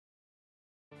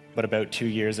but about 2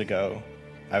 years ago,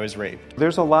 I was raped.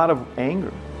 There's a lot of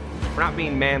anger. For not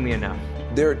being manly enough.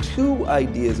 There are two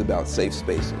ideas about safe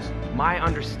spaces. My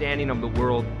understanding of the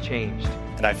world changed.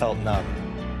 And I felt numb.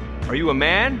 Are you a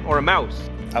man or a mouse?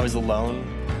 I was alone.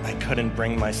 I couldn't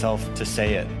bring myself to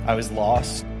say it. I was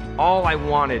lost. All I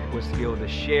wanted was to be able to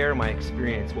share my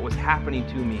experience, what was happening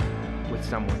to me, with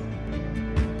someone.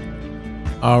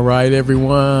 All right,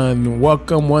 everyone.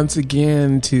 Welcome once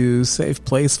again to Safe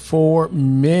Place for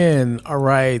Men. All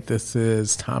right, this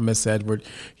is Thomas Edward,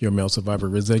 your male survivor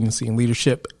resiliency and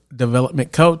leadership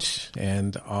development coach.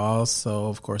 And also,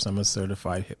 of course, I'm a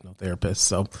certified hypnotherapist.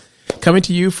 So coming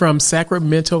to you from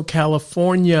Sacramento,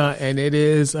 California. And it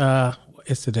is,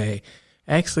 it's today.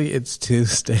 Actually, it's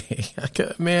Tuesday.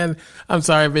 Man, I'm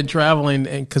sorry. I've been traveling.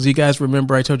 And because you guys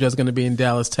remember, I told you I was going to be in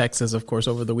Dallas, Texas, of course,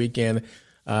 over the weekend.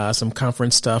 Some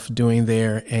conference stuff doing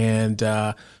there.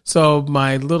 And so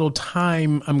my little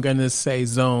time, I'm going to say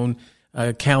zone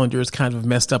calendar is kind of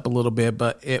messed up a little bit,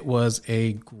 but it was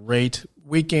a great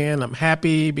weekend. I'm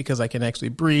happy because I can actually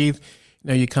breathe. You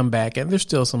know, you come back and there's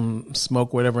still some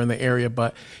smoke, whatever in the area,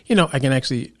 but you know, I can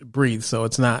actually breathe. So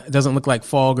it doesn't look like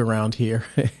fog around here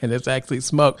and it's actually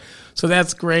smoke. So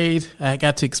that's great. I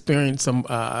got to experience some,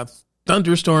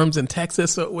 thunderstorms in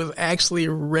Texas, so it was actually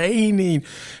raining,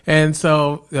 and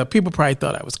so people probably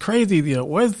thought I was crazy. You know,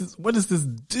 what is this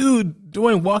dude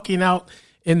doing walking out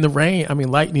in the rain? I mean,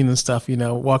 lightning and stuff. You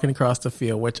know, walking across the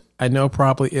field, which I know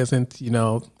probably isn't. You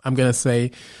know, I'm gonna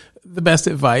say the best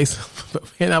advice,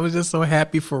 but man, I was just so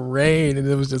happy for rain, and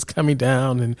it was just coming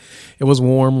down, and it was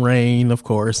warm rain, of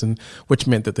course, and which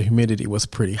meant that the humidity was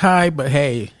pretty high. But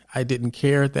hey, I didn't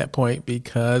care at that point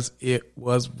because it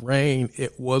was rain.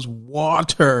 It was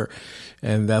water.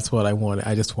 And that's what I wanted.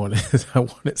 I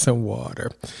wanted some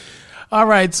water. All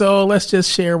right. So let's just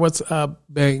share what's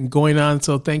been going on.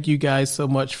 So thank you guys so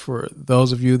much for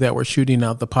those of you that were shooting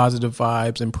out the positive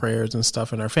vibes and prayers and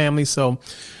stuff in our family. So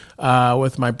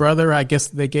with my brother, I guess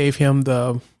they gave him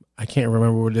I can't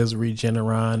remember what it is,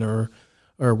 Regeneron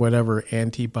or whatever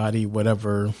antibody,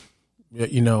 whatever,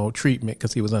 you know, treatment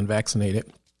because he was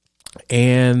unvaccinated.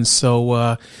 And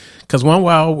so, cause one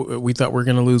while we thought we were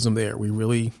going to lose them there. We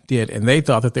really did. And they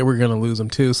thought that they were going to lose them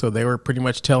too. So they were pretty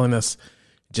much telling us,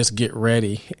 just get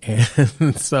ready.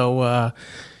 And so,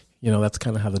 you know, that's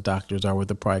kind of how the doctors are with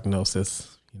the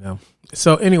prognosis, you know?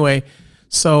 So anyway,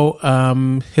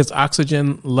 his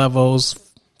oxygen levels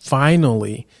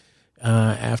finally,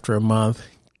 after a month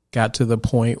got to the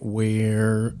point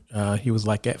where, he was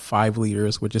like at 5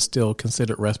 liters, which is still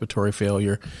considered respiratory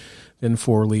failure. Then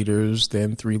 4 liters,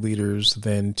 then 3 liters,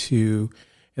 then 2,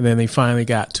 and then they finally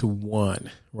got to 1,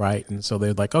 right? And so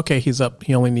they're like, okay, he's up.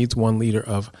 He only needs 1 liter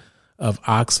of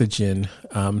oxygen,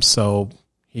 so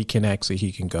he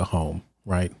can go home,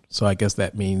 right? So I guess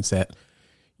that means that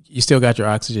you still got your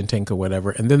oxygen tank or whatever,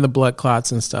 and then the blood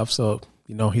clots and stuff. So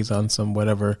you know he's on some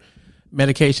whatever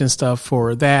medication stuff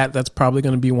for that. That's probably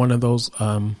going to be one of those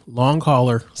long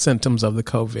hauler symptoms of the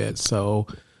COVID. So.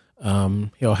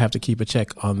 He'll have to keep a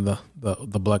check on the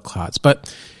blood clots,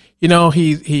 but you know,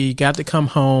 he got to come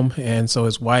home. And so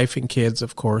his wife and kids,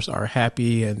 of course, are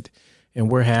happy and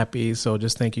we're happy. So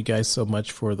just thank you guys so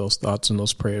much for those thoughts and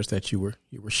those prayers that you were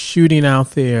shooting out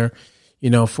there,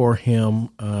 you know, for him,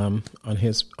 on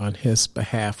his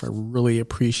behalf. I really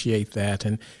appreciate that.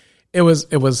 And it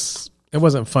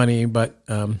wasn't funny, but,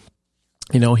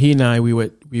 you know, he and I, we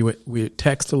would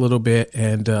text a little bit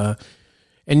and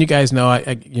you guys know,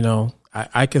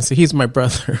 I can say he's my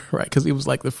brother, right? Because he was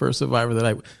like the first survivor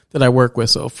that I work with.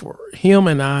 So for him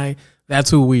and I, that's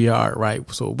who we are, right?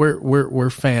 So we're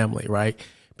family, right?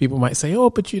 People might say, oh,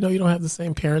 but you know, you don't have the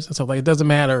same parents and stuff. Like, it doesn't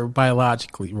matter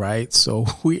biologically, right? So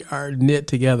we are knit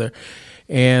together,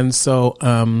 and so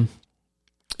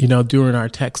you know, during our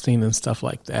texting and stuff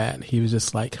like that, he was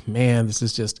just like, man, this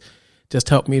is just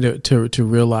helped me to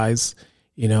realize,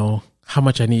 you know, how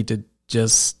much I need to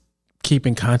just keep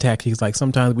in contact. He's like,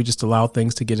 sometimes we just allow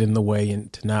things to get in the way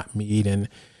and to not meet. And,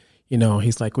 you know,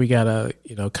 he's like, we gotta,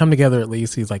 you know, come together at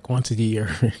least. He's like once a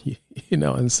year, you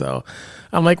know? And so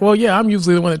I'm like, well, yeah, I'm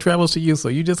usually the one that travels to you. So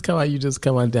you just come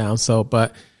on down. So,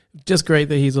 but just great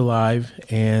that he's alive.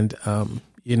 And,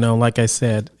 you know, like I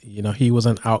said, you know, he was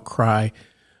an outcry,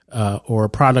 or a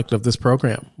product of this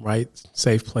program, right?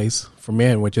 Safe Place for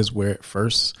Men, which is where it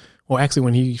first, well, actually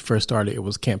when he first started, it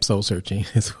was Camp Soul Searching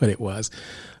is what it was.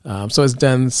 So it's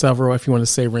done several, if you want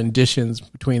to say, renditions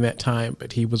between that time,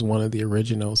 but he was one of the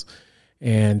originals.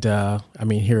 And, I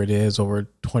mean, here it is over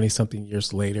 20 something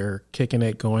years later, kicking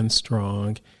it, going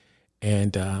strong.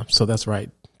 And, so that's right.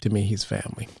 To me, he's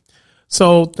family.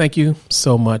 So thank you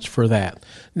so much for that.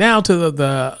 Now to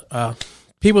the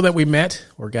people that we met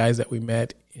or guys that we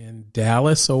met in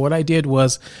Dallas. So what I did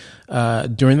was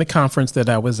during the conference that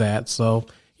I was at. So,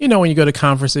 when you go to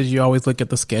conferences, you always look at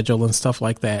the schedule and stuff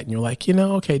like that. And you're like,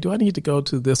 okay, do I need to go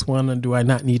to this one and do I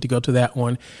not need to go to that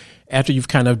one after you've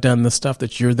kind of done the stuff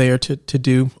that you're there to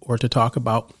do or to talk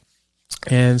about?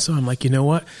 And so I'm like, you know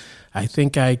what? I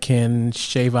think I can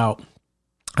shave out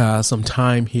some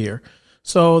time here.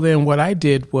 So then what I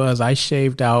did was I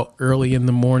shaved out early in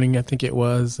the morning. I think it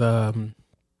was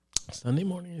Sunday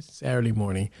morning, Saturday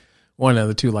morning, one of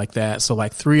the two like that. So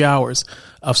like 3 hours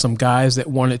of some guys that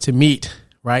wanted to meet.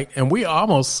 Right. And we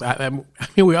almost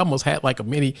had like a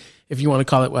mini, if you want to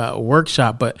call it a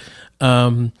workshop, but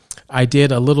I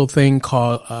did a little thing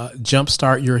called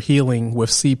Jumpstart Your Healing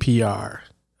with CPR.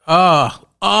 Oh,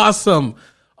 awesome.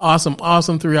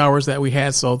 3 hours that we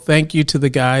had. So thank you to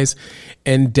the guys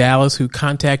in Dallas who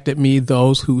contacted me,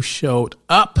 those who showed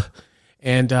up,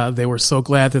 and they were so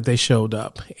glad that they showed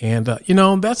up. And,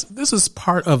 this is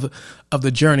part of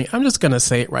the journey. I'm just going to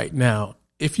say it right now.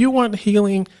 If you want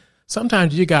healing,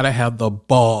 sometimes you got to have the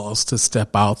balls to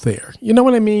step out there. You know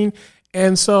what I mean?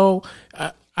 And so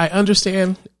I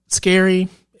understand it's scary.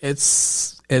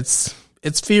 It's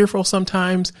fearful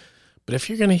sometimes. But if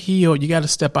you're going to heal, you got to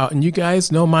step out. And you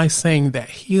guys know my saying that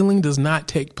healing does not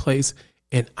take place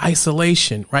in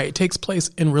isolation, right? It takes place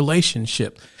in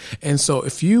relationship. And so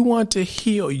if you want to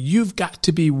heal, you've got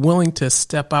to be willing to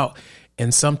step out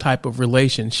in some type of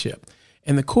relationship.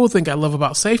 And the cool thing I love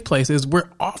about Safe Place is we're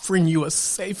offering you a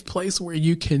safe place where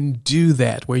you can do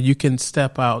that, where you can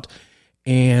step out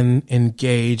and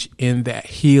engage in that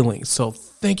healing. So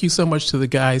thank you so much to the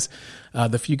guys,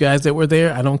 the few guys that were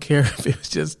there. I don't care if it was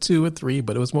just 2 or 3,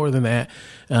 but it was more than that.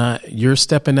 You're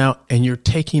stepping out and you're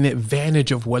taking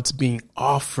advantage of what's being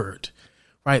offered,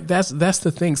 right? That's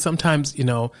the thing. Sometimes,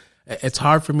 it's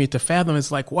hard for me to fathom.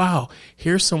 It's like, wow,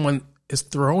 here's someone is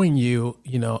throwing you,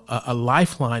 a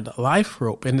lifeline, a life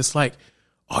rope. And it's like,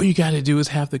 all you got to do is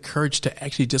have the courage to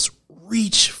actually just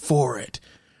reach for it,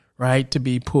 right? To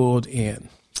be pulled in.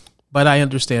 But I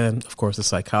understand, of course, the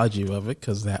psychology of it,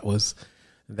 because that was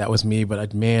me.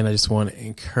 But man, I just want to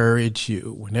encourage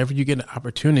you, whenever you get an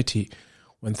opportunity,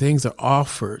 when things are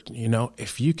offered,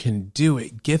 if you can do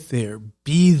it, get there,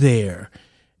 be there,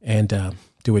 and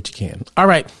do what you can. All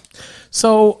right.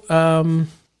 So,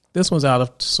 this one's out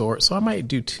of sort, so I might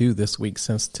do 2 this week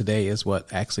since today is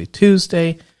actually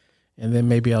Tuesday, and then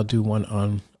maybe I'll do one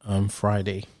on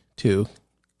Friday too.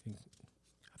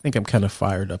 I think I'm kind of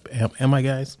fired up. Am I,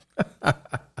 guys?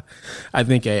 I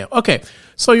think I am. Okay,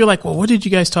 so you're like, well, what did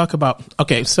you guys talk about?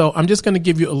 Okay, so I'm just going to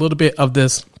give you a little bit of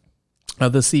this,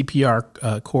 of the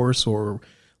CPR course or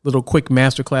little quick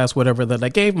masterclass, whatever that I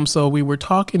gave them. So we were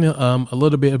talking a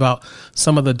little bit about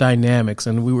some of the dynamics,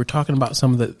 and we were talking about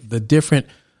some of the different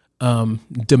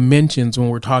dimensions when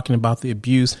we're talking about the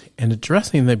abuse and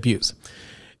addressing the abuse.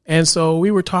 And so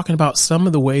we were talking about some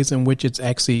of the ways in which it's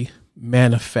actually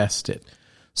manifested.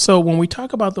 So when we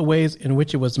talk about the ways in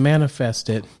which it was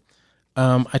manifested,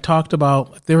 I talked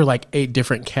about, there were like 8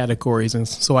 different categories. And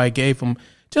so I gave them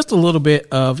just a little bit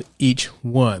of each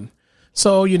one.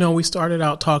 So, we started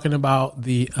out talking about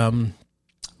the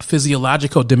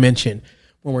physiological dimension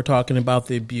when we're talking about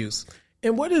the abuse.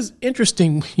 And what is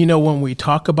interesting, when we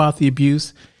talk about the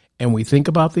abuse and we think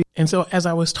about and so as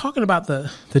I was talking about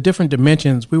the different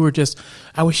dimensions,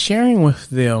 I was sharing with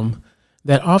them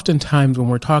that oftentimes when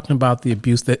we're talking about the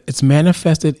abuse, that it's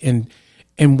manifested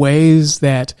in ways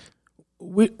that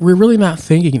we're really not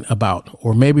thinking about,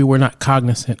 or maybe we're not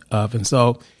cognizant of. And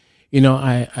so,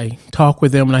 I talk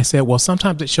with them and I said, well,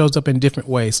 sometimes it shows up in different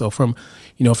ways. So from,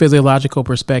 physiological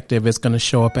perspective, it's going to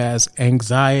show up as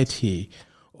anxiety,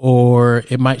 or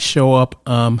it might show up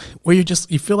where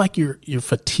you feel like you're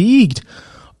fatigued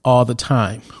all the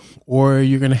time, or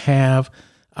you're going to have,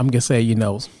 I'm going to say,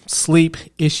 sleep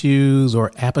issues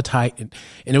or appetite. And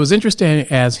it was interesting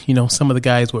as, some of the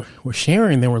guys were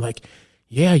sharing, they were like,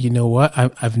 yeah, you know what?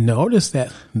 I've noticed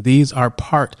that these are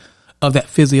part of that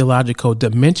physiological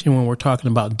dimension when we're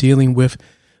talking about dealing with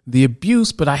the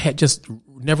abuse, but I had just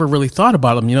never really thought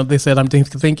about them. They said, I'm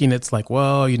thinking it's like,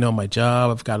 well, my job,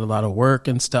 I've got a lot of work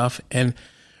and stuff, and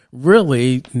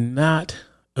really not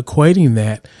equating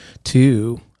that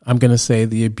to, I'm going to say,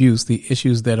 the abuse, the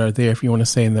issues that are there, if you want to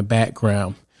say, in the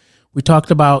background. We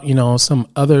talked about, some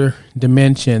other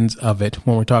dimensions of it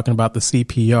when we're talking about the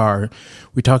CPR.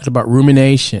 We talked about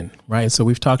rumination, right? So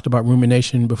we've talked about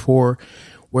rumination before,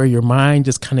 where your mind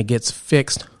just kind of gets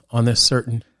fixed on this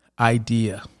certain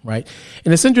idea, right?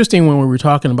 And it's interesting when we were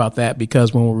talking about that,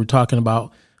 because when we were talking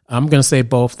about, I'm going to say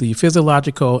both the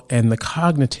physiological and the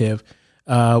cognitive,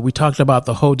 we talked about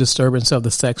the whole disturbance of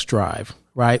the sex drive,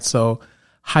 right? So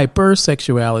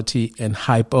hypersexuality and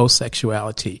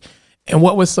hyposexuality. And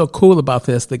what was so cool about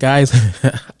this, the guys,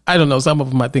 I don't know, some of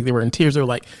them, I think they were in tears. They were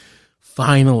like,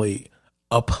 finally,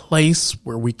 a place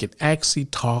where we can actually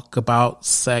talk about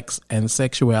sex and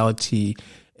sexuality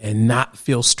and not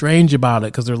feel strange about it.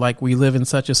 Because they're like, we live in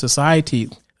such a society,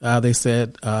 they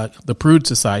said, the prude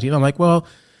society. And I'm like, well,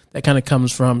 that kind of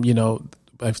comes from,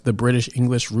 the British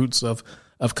English roots of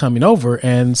coming over.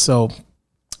 And so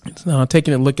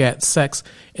taking a look at sex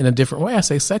in a different way, I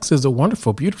say sex is a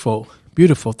wonderful, beautiful,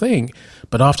 beautiful thing,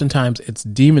 but oftentimes it's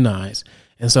demonized.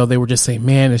 And so they were just saying,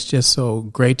 man, it's just so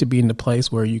great to be in the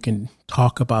place where you can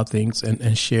talk about things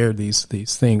and share these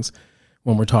things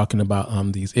when we're talking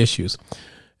about these issues.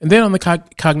 And then on the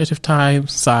cognitive time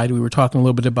side, we were talking a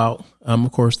little bit about,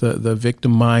 of course, the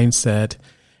victim mindset.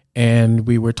 And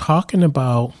we were talking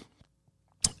about,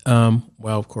 well,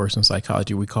 of course, in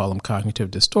psychology, we call them cognitive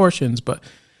distortions, but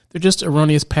they're just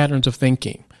erroneous patterns of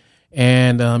thinking.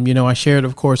 And, I shared,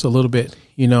 of course, a little bit,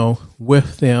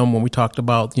 with them when we talked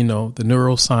about, the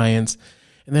neuroscience.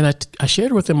 And then I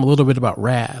shared with them a little bit about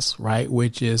RAS, right,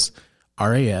 which is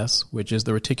RAS, which is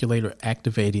the reticular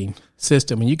activating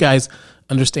system. And you guys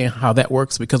understand how that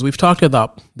works because we've talked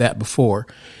about that before.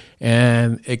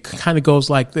 And it kind of goes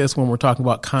like this when we're talking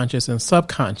about conscious and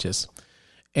subconscious.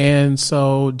 And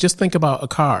so just think about a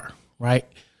car, right?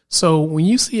 So when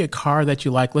you see a car that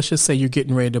you like, let's just say you're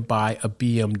getting ready to buy a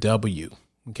BMW,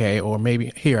 okay? Or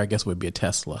maybe here, I guess it would be a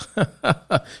Tesla,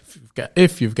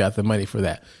 if you've got the money for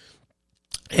that.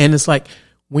 And it's like,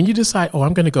 when you decide,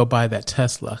 I'm going to go buy that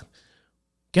Tesla,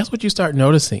 guess what you start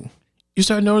noticing? You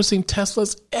start noticing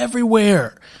Teslas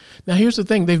everywhere. Now, here's the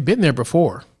thing. They've been there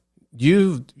before.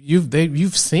 You've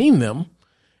seen them.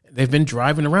 They've been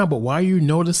driving around, but why are you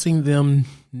noticing them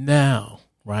now,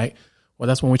 right? Well,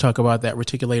 that's when we talk about that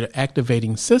reticular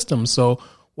activating system. So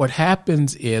what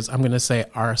happens is, I'm going to say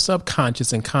our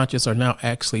subconscious and conscious are now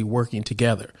actually working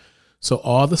together. So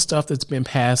all the stuff that's been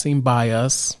passing by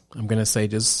us, I'm going to say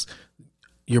just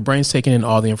your brain's taking in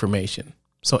all the information.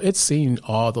 So it's seeing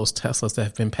all those Teslas that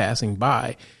have been passing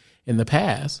by in the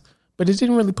past, but it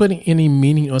didn't really put any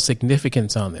meaning or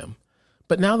significance on them.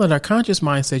 But now that our conscious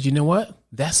mind says, you know what,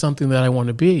 that's something that I want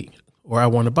to be or I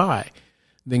want to buy,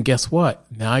 then guess what?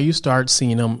 Now you start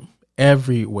seeing them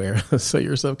everywhere. So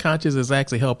your subconscious is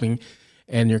actually helping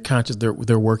and your conscious, they're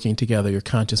working together, your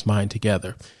conscious mind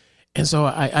together. And so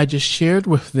I just shared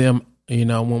with them,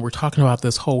 when we're talking about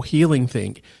this whole healing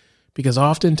thing, because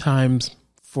oftentimes,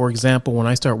 for example, when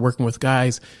I start working with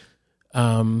guys,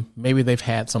 maybe they've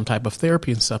had some type of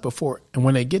therapy and stuff before. And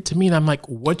when they get to me and I'm like,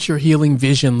 what's your healing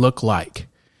vision look like?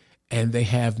 And they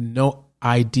have no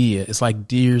idea. It's like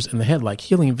deers in the head, like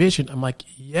healing vision. I'm like,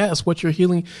 yes, what's your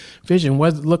healing vision?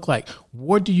 What does it look like?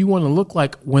 What do you want to look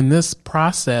like when this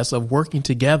process of working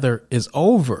together is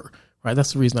over? Right.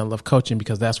 That's the reason I love coaching,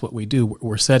 because that's what we do.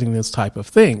 We're setting this type of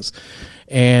things.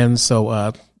 And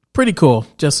so, pretty cool.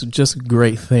 Just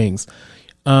great things.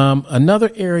 Another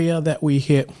area that we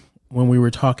hit when we were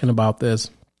talking about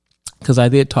this, because I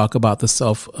did talk about the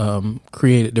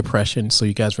self-created depression. So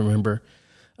you guys remember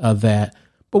that.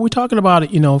 But we're talking about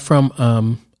it, from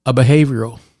a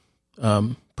behavioral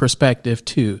perspective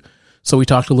too. So we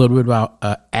talked a little bit about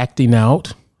acting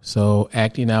out. So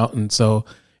acting out.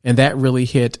 And that really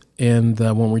hit in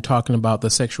when we're talking about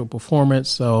the sexual performance.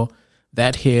 So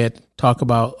that hit, talk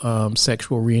about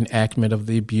sexual reenactment of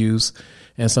the abuse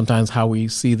and sometimes how we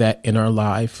see that in our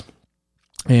life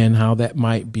and how that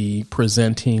might be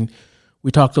presenting.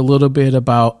 We talked a little bit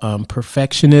about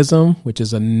perfectionism, which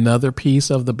is another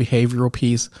piece of the behavioral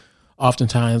piece.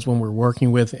 Oftentimes when we're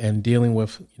working with and dealing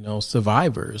with,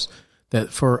 survivors,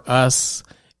 that for us,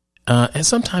 and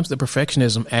sometimes the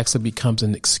perfectionism actually becomes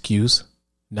an excuse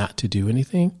not to do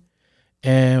anything.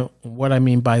 And what I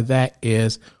mean by that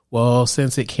is, well,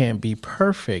 since it can't be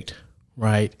perfect,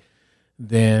 right,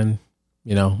 then,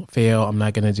 fail, I'm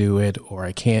not going to do it, or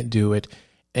I can't do it.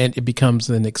 And it becomes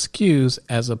an excuse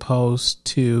as opposed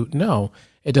to, no,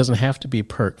 it doesn't have to be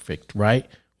perfect, right?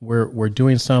 We're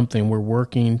doing something, we're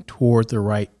working toward the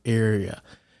right area.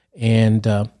 And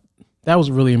that was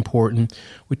really important.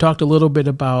 We talked a little bit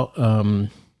about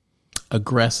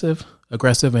aggressive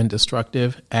and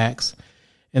destructive acts.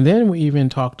 And then we even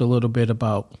talked a little bit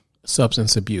about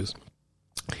substance abuse.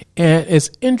 And it's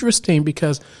interesting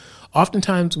because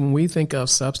oftentimes when we think of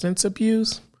substance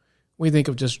abuse, we think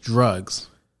of just drugs,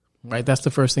 right? That's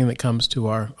the first thing that comes to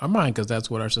our mind because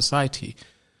that's what our society.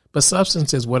 But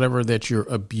substance is whatever that you're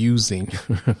abusing,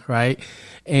 right?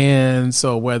 And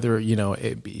so whether,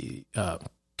 it be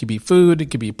could be food,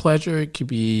 it could be pleasure, it could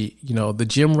be, the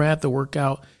gym rat, the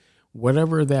workout,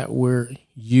 whatever that we're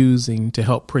using to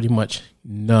help pretty much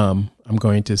numb, I'm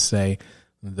going to say,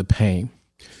 the pain.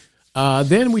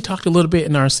 Then we talked a little bit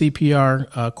in our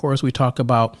CPR course. We talk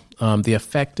about the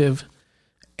affective,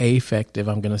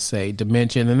 I'm going to say,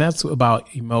 dimension, and that's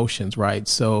about emotions, right?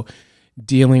 So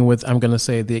dealing with, I'm going to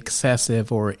say, the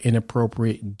excessive or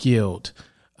inappropriate guilt,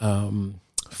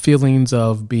 feelings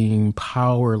of being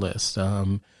powerless.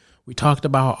 We talked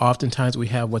about oftentimes we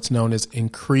have what's known as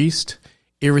increased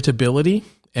irritability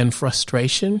and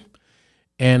frustration.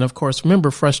 And of course,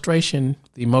 remember, frustration,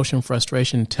 the emotion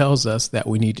frustration tells us that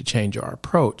we need to change our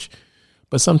approach.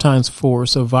 But sometimes for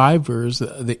survivors,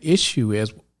 the issue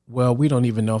is, well, we don't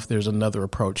even know if there's another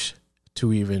approach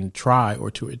to even try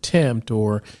or to attempt,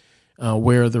 or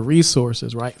where are the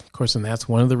resources, right? Of course, and that's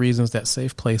one of the reasons that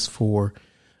Safe Place for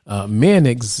Men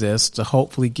exists, to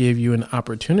hopefully give you an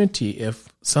opportunity, if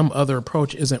some other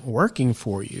approach isn't working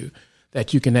for you,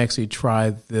 that you can actually try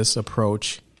this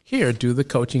approach here, do the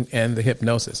coaching and the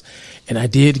hypnosis. And I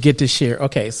did get to share.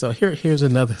 Okay, so here's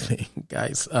another thing,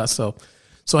 guys. So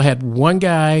I had one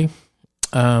guy,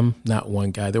 not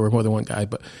one guy, there were more than one guy,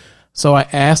 but so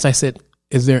I said,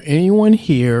 is there anyone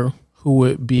here who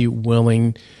would be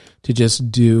willing to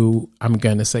just do, I'm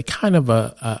going to say, kind of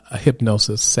a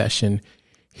hypnosis session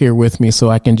here with me, so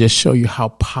I can just show you how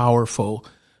powerful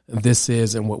this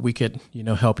is and what we could,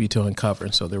 help you to uncover.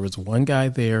 And so there was one guy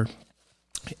there,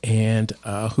 and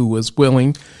who was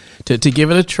willing to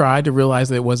give it a try, to realize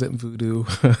that it wasn't voodoo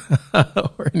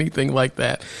or anything like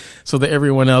that, so that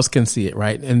everyone else can see it,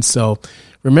 right? And so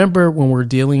remember, when we're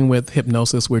dealing with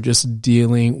hypnosis, we're just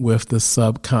dealing with the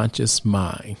subconscious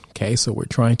mind, okay? So we're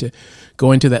trying to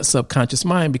go into that subconscious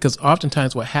mind, because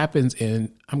oftentimes what happens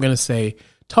in, I'm going to say,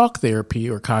 talk therapy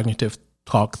or cognitive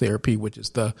talk therapy, which is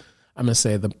the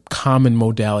common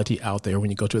modality out there when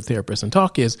you go to a therapist and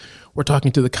talk, is we're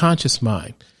talking to the conscious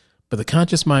mind. But the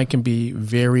conscious mind can be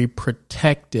very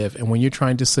protective. And when you're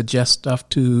trying to suggest stuff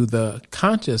to the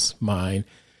conscious mind,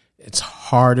 it's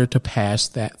harder to pass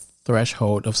that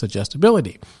threshold of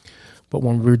suggestibility. But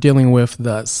when we're dealing with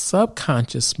the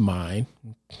subconscious mind,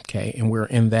 okay, and we're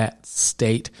in that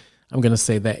state, I'm going to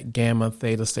say that gamma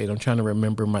theta state, I'm trying to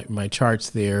remember my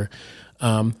charts there,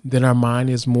 then our mind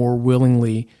is more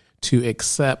willingly to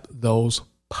accept those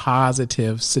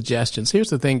positive suggestions.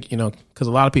 Here's the thing, because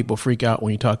a lot of people freak out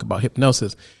when you talk about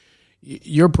hypnosis.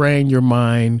 Your brain, your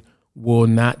mind will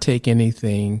not take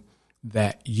anything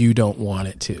that you don't want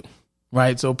it to,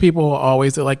 right? So people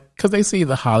always are like, because they see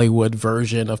the Hollywood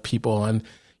version of people on,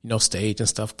 stage and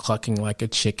stuff, clucking like a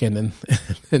chicken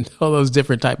and all those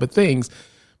different type of things.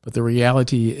 But the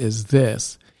reality is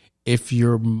this: if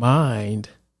your mind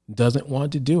doesn't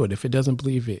want to do it, if it doesn't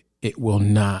believe it, it will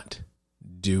not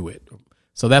do it.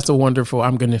 So that's a wonderful,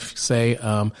 I'm going to say,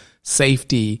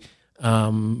 safety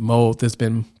mode that's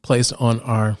been placed on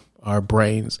our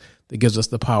brains that gives us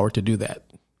the power to do that,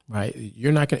 right?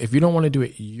 You're not going to, if you don't want to do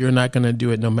it, you're not going to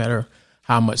do it, no matter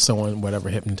how much someone, whatever,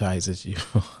 hypnotizes you.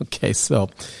 Okay. So,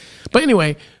 but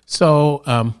anyway,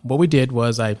 so what we did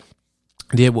was I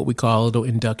did what we call a little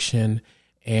induction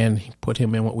and put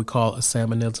him in what we call a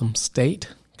somnambulism state.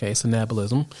 Okay.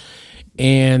 Somnambulism.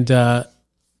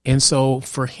 And so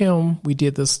for him, we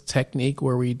did this technique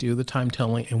where we do the time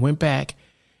telling and went back.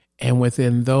 And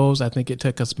within those, I think it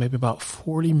took us maybe about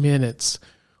 40 minutes,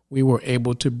 we were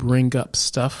able to bring up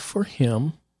stuff for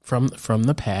him from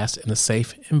the past in a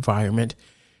safe environment.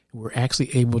 We're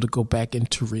actually able to go back and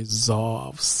to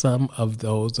resolve some of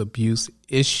those abuse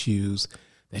issues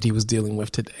that he was dealing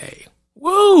with today.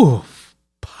 Woo!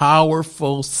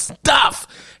 Powerful stuff.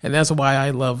 And that's why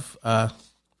I love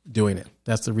doing it.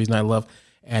 That's the reason I love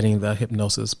adding the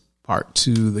hypnosis part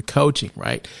to the coaching,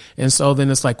 right? And so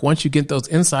then it's like, once you get those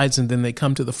insights and then they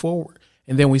come to the forward,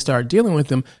 and then we start dealing with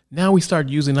them, now we start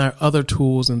using our other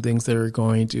tools and things that are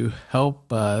going to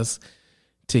help us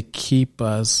to keep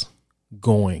us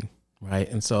going, right?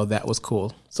 And so that was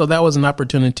cool. So that was an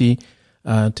opportunity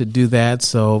to do that.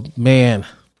 So, man,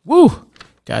 woo,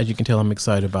 guys, you can tell I'm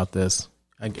excited about this.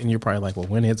 And you're probably like, well,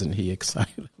 when isn't he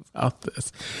excited about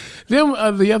this?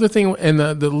 Then the other thing, and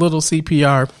the little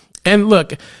CPR, and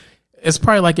look, it's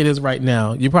probably like it is right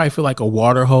now. You probably feel like a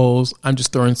water hose. I'm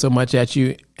just throwing so much at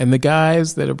you. And the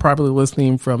guys that are probably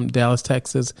listening from Dallas,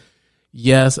 Texas,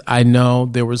 yes, I know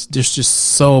there's just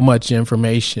so much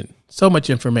information.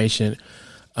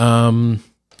 And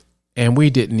we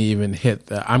didn't even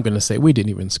we didn't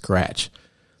even scratch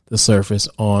the surface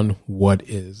on what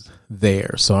is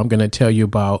there. So I'm going to tell you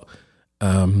about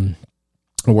a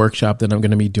workshop that I'm going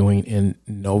to be doing in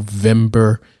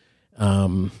November.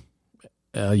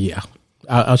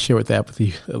 I'll share that with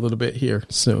you a little bit here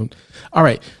soon. All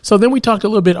right. So then we talked a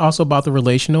little bit also about the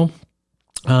relational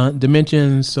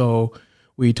dimension. So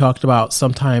we talked about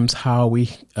sometimes how we,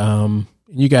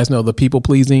 you guys know the people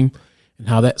pleasing and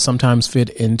how that sometimes fit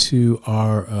into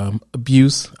our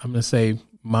abuse, I'm going to say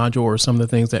module, or some of the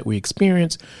things that we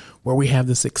experience where we have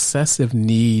this excessive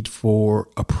need for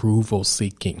approval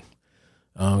seeking.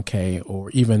 Okay. Or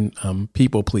even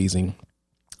people pleasing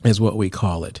is what we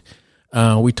call it.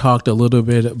 We talked a little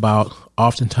bit about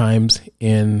oftentimes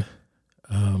in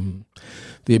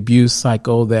the abuse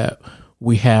cycle that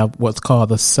we have what's called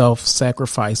the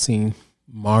self-sacrificing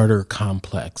martyr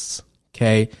complex.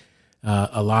 Okay.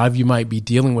 A lot of you might be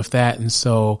dealing with that. And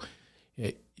so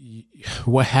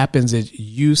what happens is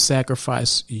you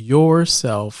sacrifice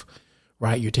yourself,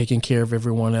 right? You're taking care of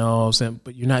everyone else,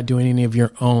 but you're not doing any of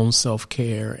your own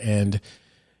self-care.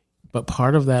 But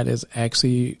part of that is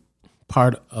actually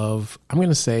part of, I'm going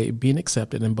to say, being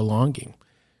accepted and belonging.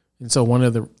 And so one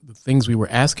of the things we were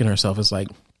asking ourselves is like,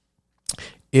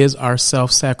 is our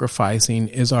self-sacrificing,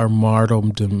 is our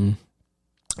martyrdom,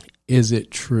 is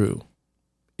it true?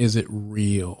 Is it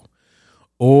real?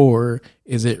 Or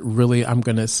is it really, I'm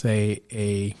going to say,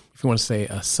 if you want to say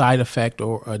a side effect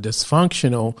or a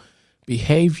dysfunctional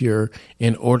behavior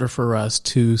in order for us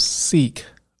to seek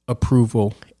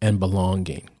approval and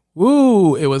belonging?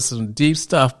 Woo! It was some deep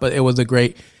stuff, but it was a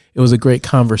great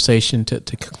conversation to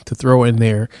throw in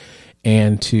there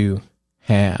and to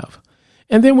have.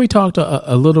 And then we talked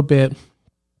a little bit.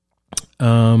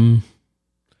 How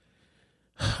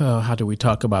do we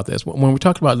talk about this? When we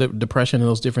talked about depression and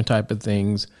those different type of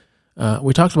things,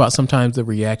 we talked about sometimes the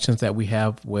reactions that we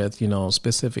have with,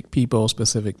 specific people,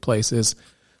 specific places,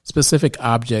 specific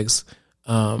objects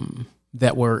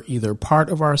that were either part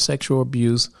of our sexual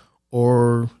abuse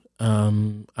or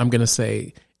I'm going to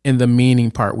say in the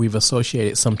meaning part, we've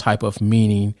associated some type of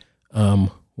meaning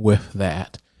with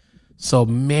that. So,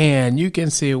 man, you can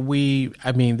see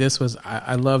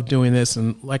I love doing this.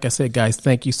 And like I said, guys,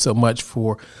 thank you so much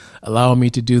for allowing me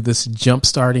to do this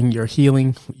jump-starting your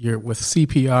healing with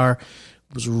CPR.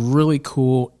 It was really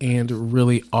cool and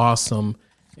really awesome.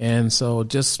 And so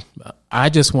I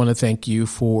just want to thank you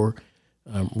for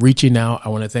reaching out. I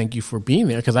want to thank you for being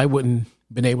there, because I wouldn't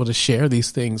been able to share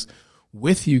these things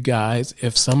with you guys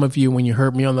if some of you, when you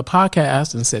heard me on the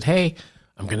podcast and said, hey,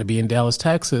 I'm going to be in Dallas,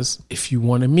 Texas, if you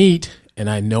want to meet. And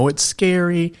I know it's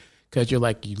scary because you're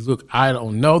like, look, I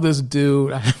don't know this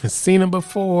dude. I haven't seen him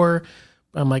before.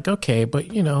 But I'm like, okay, but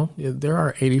there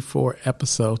are 84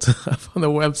 episodes on the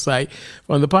website,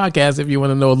 on the podcast, if you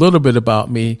want to know a little bit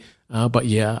about me. But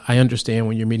yeah, I understand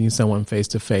when you're meeting someone face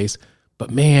to face,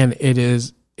 but man, it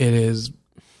is, it's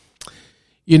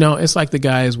like the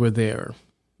guys were there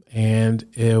and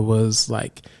it was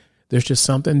like, there's just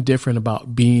something different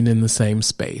about being in the same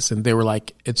space. And they were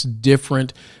like, it's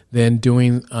different than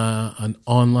doing an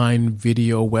online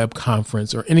video web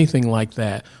conference or anything like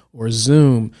that, or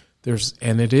Zoom.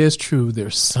 And it is true,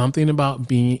 there's something about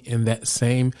being in that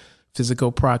same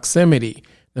physical proximity.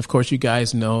 And of course, you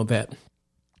guys know that,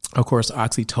 of course,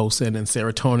 oxytocin and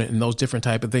serotonin and those different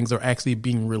type of things are actually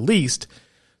being released.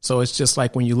 So it's just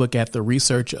like when you look at the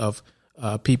research of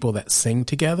people that sing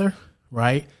together,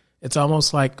 right? It's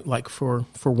almost like for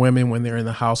women when they're in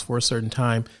the house for a certain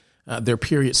time, their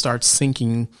period starts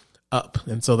syncing up.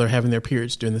 And so they're having their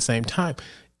periods during the same time.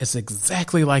 It's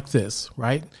exactly like this,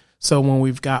 right? So when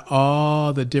we've got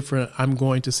all the different, I'm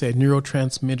going to say,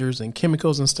 neurotransmitters and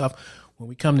chemicals and stuff, when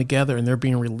we come together and they're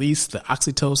being released, the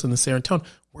oxytocin, the serotonin,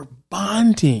 we're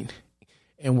bonding.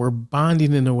 And we're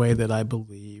bonding in a way that I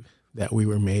believe that we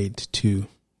were made to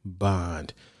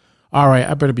bond. All right,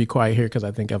 I better be quiet here because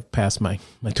I think I've passed my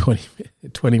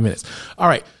 20 minutes. All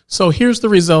right, so here's the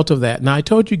result of that. Now, I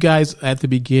told you guys at the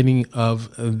beginning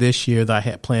of this year that I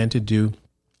had planned to do,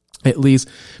 at least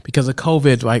because of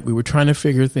COVID, right? We were trying to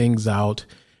figure things out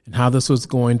and how this was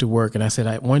going to work. And I said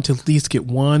I wanted to at least get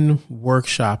one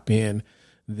workshop in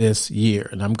this year,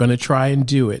 and I'm going to try and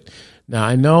do it. Now,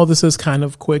 I know this is kind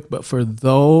of quick, but for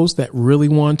those that really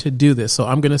want to do this, so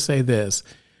I'm going to say this.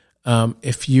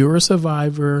 If you're a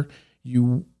survivor,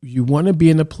 you want to be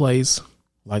in a place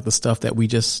like the stuff that we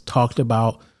just talked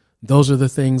about. Those are the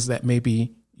things that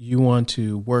maybe you want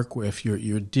to work with,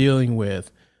 you're dealing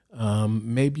with.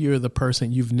 Maybe you're the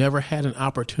person you've never had an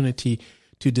opportunity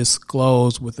to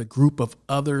disclose with a group of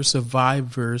other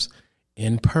survivors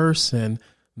in person.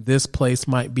 This place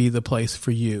might be the place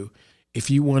for you. If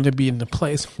you want to be in a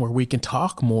place where we can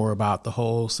talk more about the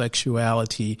whole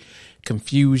sexuality,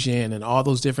 confusion, and all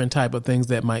those different type of things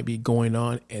that might be going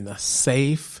on in a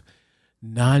safe,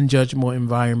 non-judgmental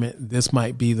environment, this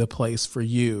might be the place for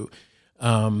you.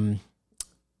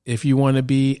 if you want to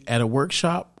be at a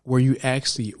workshop where you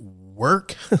actually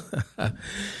work,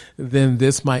 then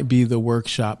this might be the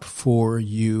workshop for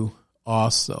you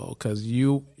also. Because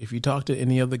if you talk to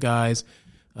any of the guys,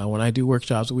 when I do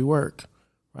workshops, we work,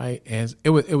 right? And it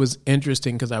was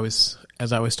interesting because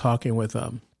as I was talking with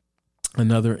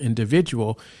another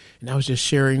individual, and I was just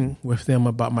sharing with them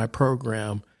about my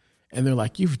program, and they're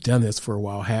like, "You've done this for a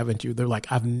while, haven't you?" They're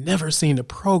like, "I've never seen a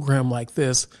program like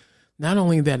this. Not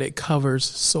only that it covers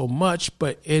so much,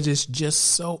 but it is just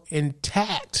so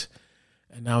intact."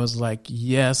 And I was like,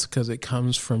 yes, because it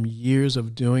comes from years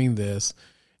of doing this.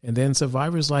 And then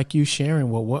survivors like you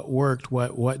sharing, well, what worked,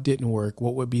 what didn't work,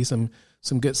 what would be some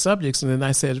good subjects. And then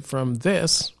I said from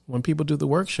this, when people do the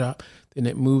workshop, then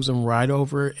it moves them right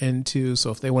over into,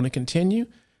 so if they want to continue,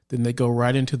 then they go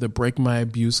right into the Break My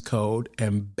Abuse Code,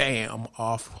 and bam,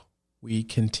 off we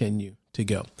continue to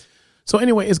go. So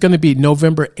anyway, it's going to be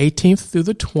November 18th through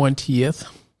the 20th,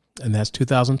 and that's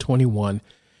 2021.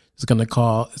 It's going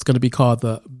to be called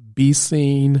the Be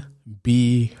Seen,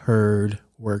 Be Heard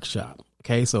Workshop.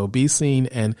 Okay, so be seen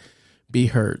and be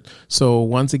heard. So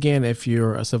once again, if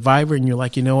you're a survivor and you're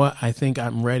like, you know what, I think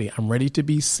I'm ready. I'm ready to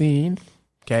be seen.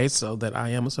 Okay, so that I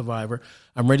am a survivor.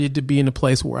 I'm ready to be in a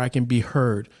place where I can be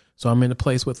heard. So I'm in a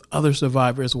place with other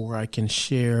survivors where I can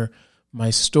share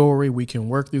my story. We can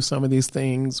work through some of these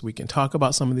things. We can talk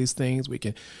about some of these things. We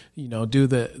can, do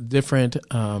the different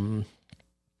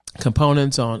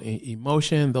components on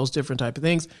emotion, those different type of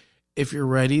things. If you're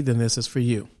ready, then this is for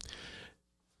you.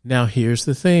 Now, here's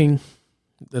the thing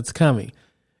that's coming.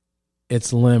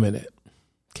 It's limited.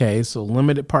 Okay, so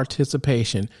limited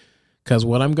participation, because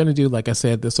what I'm going to do, like I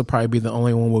said, this will probably be the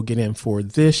only one we'll get in for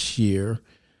this year.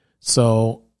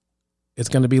 So it's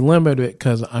going to be limited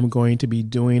because I'm going to be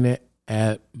doing it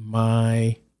at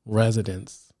my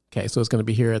residence. Okay, so it's going to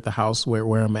be here at the house where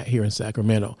I'm at here in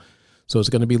Sacramento. So it's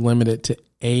going to be limited to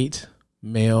 8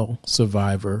 male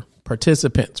survivor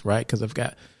participants, right? Because I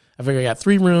figure I got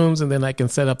 3 rooms, and then I can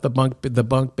set up the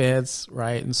bunk beds,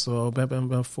 right? And so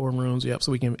about 4 rooms, yep.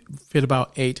 So we can fit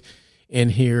about 8 in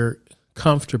here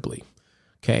comfortably.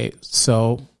 Okay,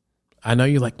 so I know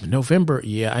you're like, November.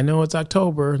 Yeah, I know it's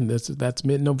October, and that's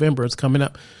mid-November. It's coming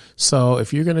up. So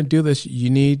if you're going to do this, you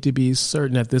need to be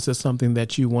certain that this is something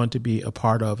that you want to be a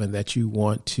part of and that you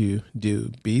want to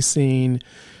do. Be seen,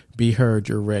 be heard,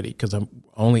 you're ready, because I'm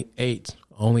only 8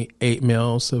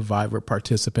 male survivor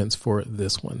participants for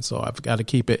this one. So I've got to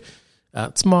keep it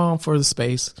small for the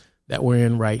space that we're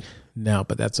in right now,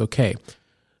 but that's okay.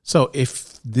 So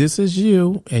if this is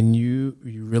you and you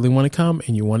really want to come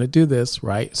and you want to do this,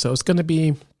 right? So it's going to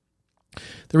be,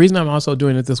 the reason I'm also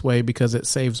doing it this way, because it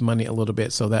saves money a little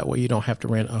bit. So that way you don't have to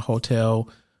rent a hotel.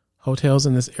 Hotels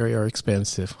in this area are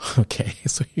expensive. Okay.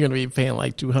 So you're going to be paying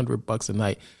like $200 a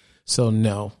night. So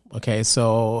no. Okay.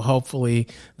 So hopefully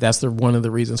that's one of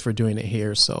the reasons for doing it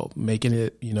here. So making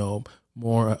it,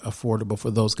 more affordable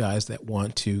for those guys that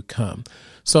want to come.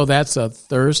 So that's a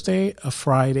Thursday, a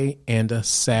Friday, and a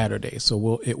Saturday.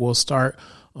 So it will start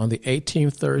on the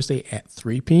 18th Thursday at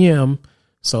 3 p.m.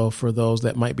 So for those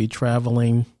that might be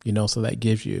traveling, so that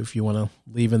gives you, if you want to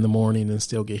leave in the morning and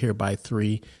still get here by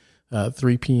 3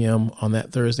 p.m. on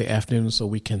that Thursday afternoon, so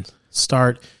we can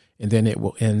start, and then it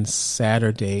will end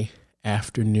Saturday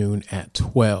afternoon at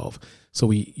 12. So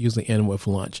we usually end with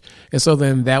lunch. And so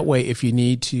then that way, if you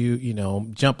need to,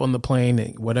 jump on the plane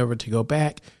and whatever to go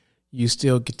back, you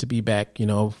still get to be back,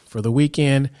 for the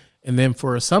weekend. And then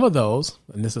for some of those,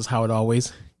 and this is how it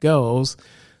always goes,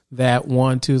 that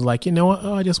want to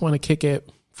I just want to kick it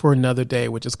for another day,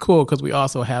 which is cool because we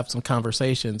also have some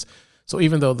conversations. So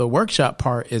even though the workshop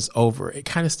part is over, it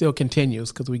kind of still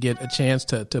continues because we get a chance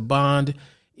to bond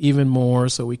even more.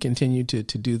 So we continue to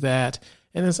do that.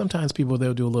 And then sometimes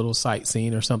they'll do a little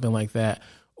sightseeing or something like that,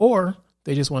 or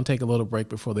they just want to take a little break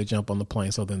before they jump on the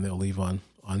plane. So then they'll leave on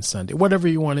Sunday. Whatever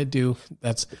you want to do,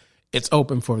 it's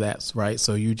open for that, right?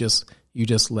 So you just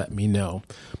let me know.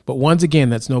 But once again,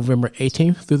 that's November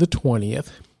 18th through the 20th,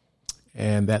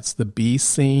 and that's the Be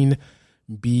Seen,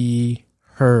 Be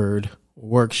Heard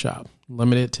workshop,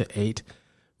 limited to 8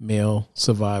 male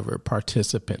survivor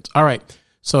participants. All right,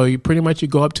 so you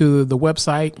go up to the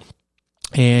website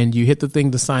and you hit the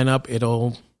thing to sign up.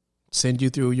 It'll send you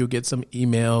through. You'll get some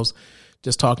emails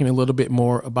just talking a little bit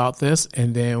more about this,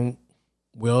 and then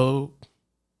we'll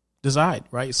decide,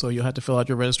 right? So you'll have to fill out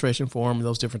your registration form and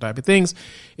those different type of things.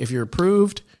 If you're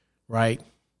approved, right,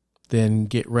 then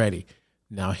get ready.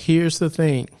 Now, here's the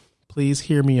thing. Please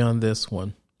hear me on this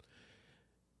one.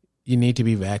 You need to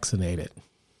be vaccinated.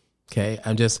 Okay.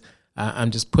 I'm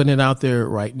just putting it out there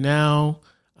right now.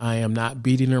 I am not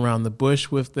beating around the bush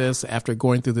with this after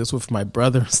going through this with my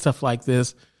brother and stuff like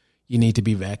this. you need to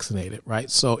be vaccinated, right?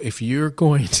 So if you're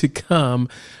going to come,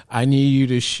 I need you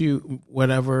to shoot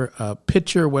whatever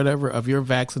picture, whatever of your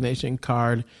vaccination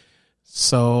card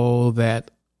so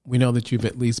that we know that you've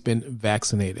at least been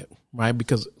vaccinated, right?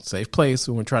 Because safe place,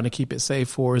 and we're trying to keep it safe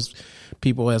for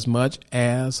people as much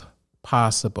as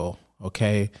possible.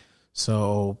 Okay.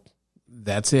 So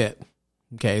that's it.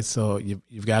 Okay. So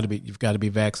you've got to be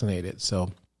vaccinated.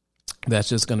 So that's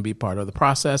just going to be part of the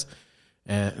process.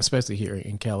 And especially here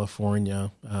in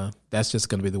California, that's just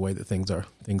going to be the way that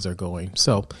things are going.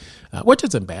 So, which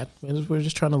isn't bad. We're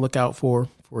just trying to look out for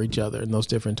each other and those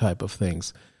different type of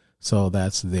things. So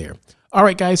that's there. All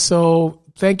right, guys. So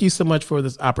thank you so much for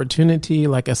this opportunity.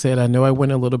 Like I said, I know I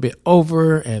went a little bit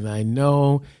over, and I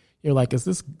know you're like, is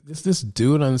this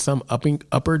dude on some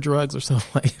upper drugs or something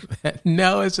like that?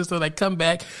 No, it's just that I come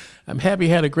back. I'm happy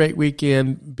I had a great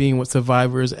weekend being with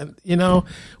survivors. And,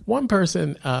 one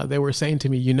person, they were saying to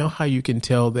me, you know how you can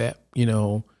tell that,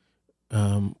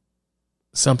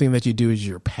 something that you do is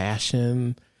your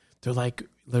passion. They're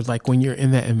like when you're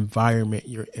in that environment,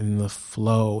 you're in the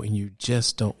flow and you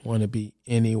just don't want to be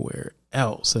anywhere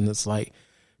else. And it's like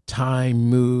time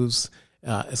moves.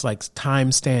 It's like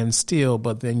time stands still,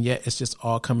 but then yet it's just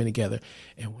all coming together.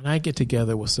 And when I get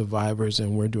together with survivors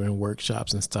and we're doing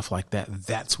workshops and stuff like that,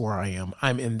 that's where I am.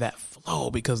 I'm in that flow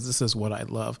because this is what I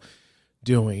love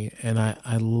doing. And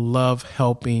I love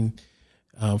helping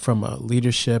from a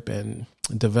leadership and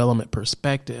development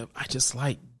perspective. I just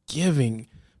like giving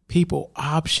people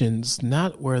options,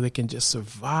 not where they can just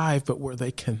survive, but where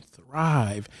they can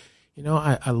thrive.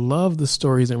 I love the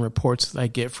stories and reports that I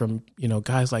get from,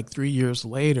 guys like 3 years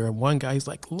later. And one guy's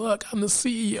like, look, I'm the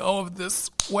CEO of this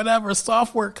whatever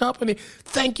software company.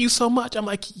 Thank you so much. I'm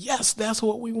like, yes, that's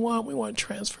what we want. We want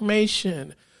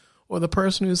transformation. Or the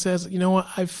person who says, you know what,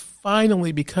 I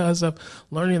finally, because of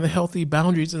learning the healthy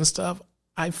boundaries and stuff,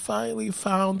 I finally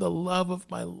found the love of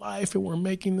my life and we're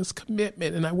making this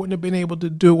commitment and I wouldn't have been able to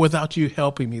do it without you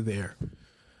helping me there.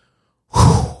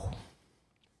 Whew.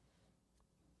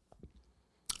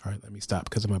 All right, let me stop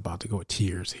because I'm about to go with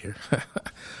tears here.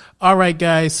 All right,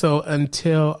 guys. So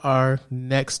until our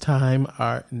next time,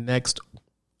 our next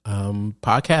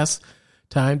podcast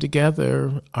time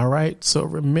together. All right. So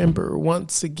remember,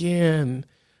 once again,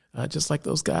 just like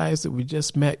those guys that we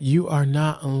just met, you are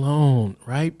not alone,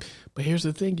 right? But here's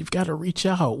the thing. You've got to reach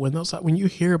out. When you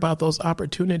hear about those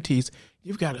opportunities,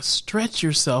 you've got to stretch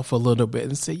yourself a little bit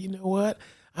and say, you know what?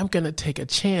 I'm going to take a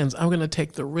chance. I'm going to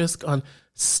take the risk on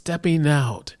stepping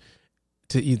out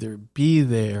to either be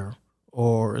there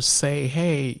or say,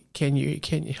 hey, can you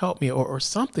help me or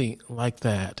something like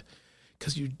that?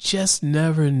 Because you just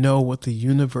never know what the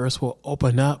universe will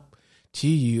open up to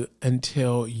you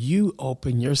until you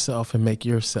open yourself and make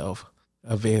yourself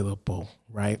available,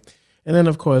 right? And then,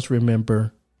 of course,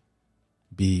 remember,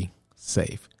 be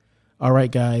safe. All right,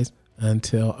 guys,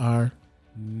 until our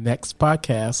next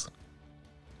podcast,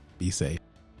 be safe.